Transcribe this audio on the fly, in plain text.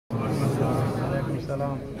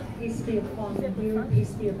Peace be upon you,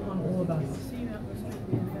 peace be upon all of us.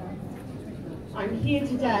 I'm here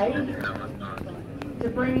today to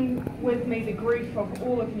bring with me the grief of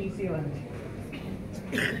all of New Zealand.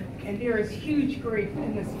 And there is huge grief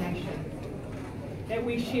in this nation that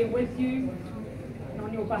we share with you and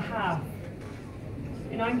on your behalf.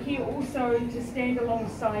 And I'm here also to stand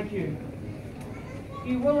alongside you.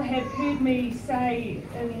 You will have heard me say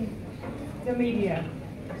in the media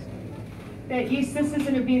that yes, this is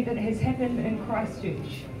an event that has happened in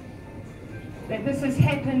Christchurch, that this has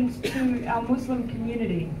happened to our Muslim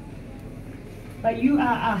community, but you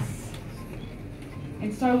are us.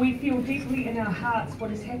 And so we feel deeply in our hearts what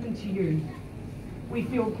has happened to you. We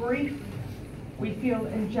feel grief, we feel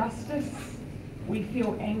injustice, we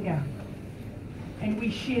feel anger, and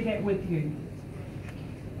we share that with you.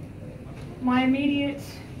 My immediate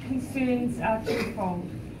concerns are twofold.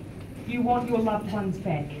 You want your loved ones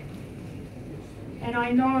back. And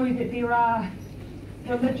I know that there are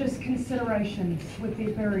religious considerations with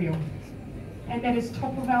their burial. And that is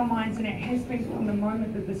top of our minds, and it has been from the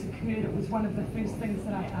moment that this occurred. It was one of the first things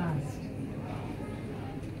that I asked.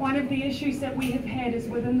 One of the issues that we have had is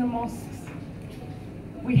within the mosques,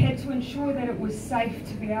 we had to ensure that it was safe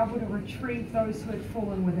to be able to retrieve those who had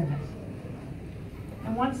fallen within it.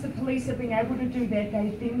 And once the police have been able to do that,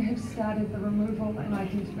 they then have started the removal and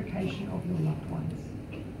identification of your loved ones.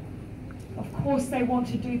 Of course, they want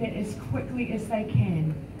to do that as quickly as they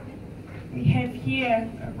can. We have here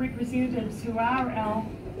representatives who are our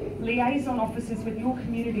liaison officers with your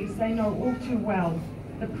communities. They know all too well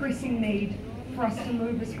the pressing need for us to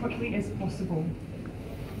move as quickly as possible.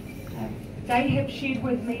 They have shared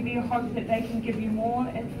with me their hope that they can give you more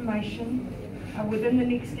information within the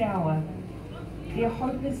next hour. Their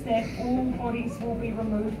hope is that all bodies will be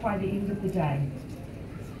removed by the end of the day.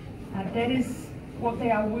 That is what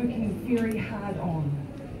they are working very hard on.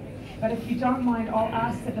 But if you don't mind, I'll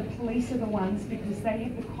ask that the police are the ones, because they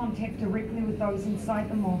have the contact directly with those inside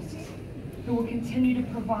the mosques, who will continue to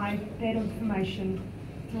provide that information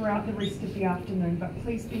throughout the rest of the afternoon. But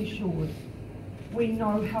please be assured, we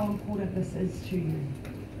know how important this is to you.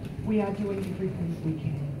 We are doing everything we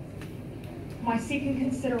can. My second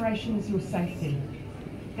consideration is your safety,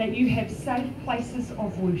 that you have safe places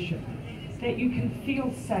of worship, that you can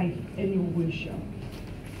feel safe in your worship.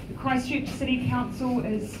 The Christchurch City Council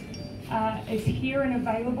is here and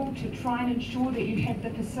available to try and ensure that you have the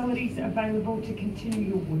facilities available to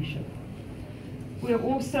continue your worship. We're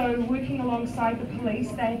also working alongside the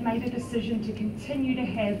police. They have made a decision to continue to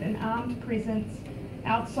have an armed presence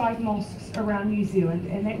outside mosques around New Zealand,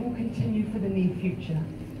 and that will continue for the near future.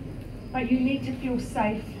 But you need to feel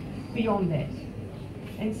safe beyond that.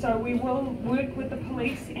 And so we will work with the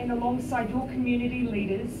police and alongside your community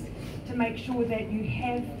leaders to make sure that you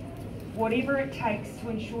have whatever it takes to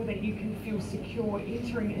ensure that you can feel secure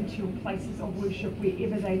entering into your places of worship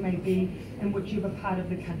wherever they may be, in whichever part of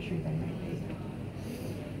the country they may be.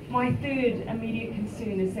 My third immediate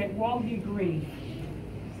concern is that while you grieve,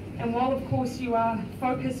 and while of course you are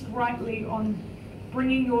focused rightly on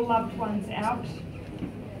bringing your loved ones out,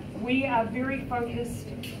 we are very focused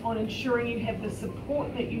on ensuring you have the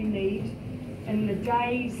support that you need in the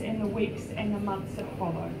days and the weeks and the months that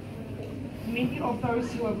follow. Many of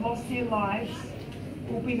those who have lost their lives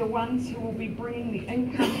will be the ones who will be bringing the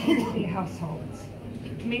income into their households.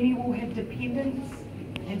 Many will have dependents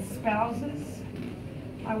and spouses.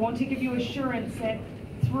 I want to give you assurance that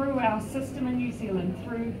through our system in New Zealand,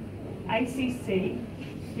 through ACC,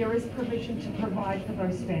 there is provision to provide for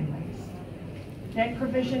those families. That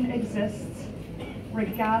provision exists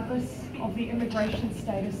regardless of the immigration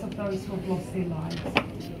status of those who have lost their lives,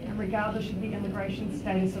 and regardless of the immigration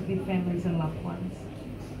status of their families and loved ones.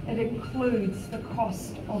 It includes the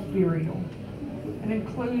cost of burial. It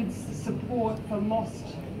includes the support for lost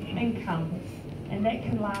income, and that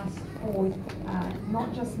can last for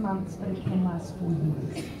not just months, but it can last for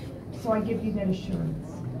years. So I give you that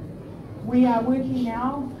assurance. We are working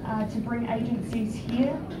now to bring agencies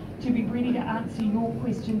here to be ready to answer your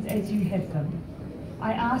questions as you have them.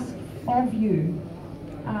 I ask of you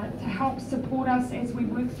to help support us as we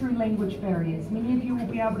work through language barriers. Many of you will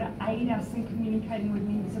be able to aid us in communicating with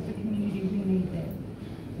members of the community who need that.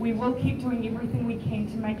 We will keep doing everything we can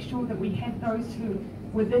to make sure that we have those who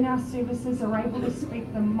within our services are able to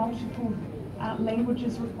speak the multiple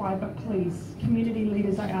languages required, but please, community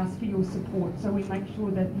leaders, I ask for your support so we make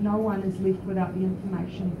sure that no one is left without the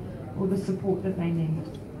information or the support that they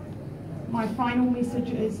need. My final message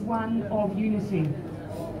is one of unity.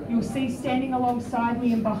 You'll see standing alongside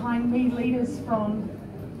me and behind me leaders from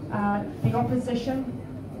the opposition,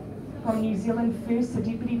 from New Zealand First, the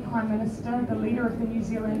Deputy Prime Minister, the leader of the New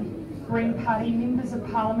Zealand Green Party, members of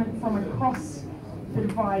Parliament from across the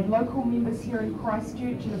divide, local members here in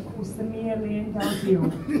Christchurch, and of course the Mayor, Leanne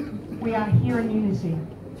Dalziel. We are here in unity.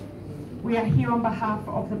 We are here on behalf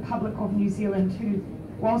of the public of New Zealand who,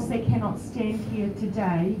 whilst they cannot stand here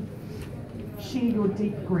today, share your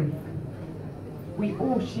deep grief. We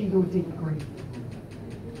all share your deep grief.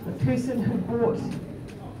 The person who brought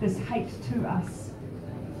this hate to us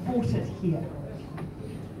brought it here.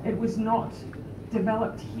 It was not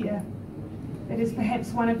developed here. It is perhaps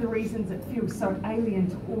one of the reasons it feels so alien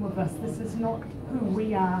to all of us. This is not who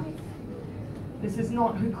we are. This is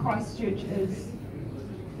not who Christchurch is.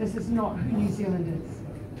 This is not who New Zealand is.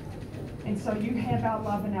 And so you have our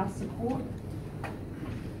love and our support.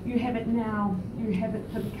 You have it now. You have it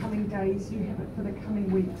for the coming days. You have it for the coming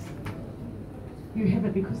weeks. You have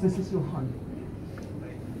it because this is your home.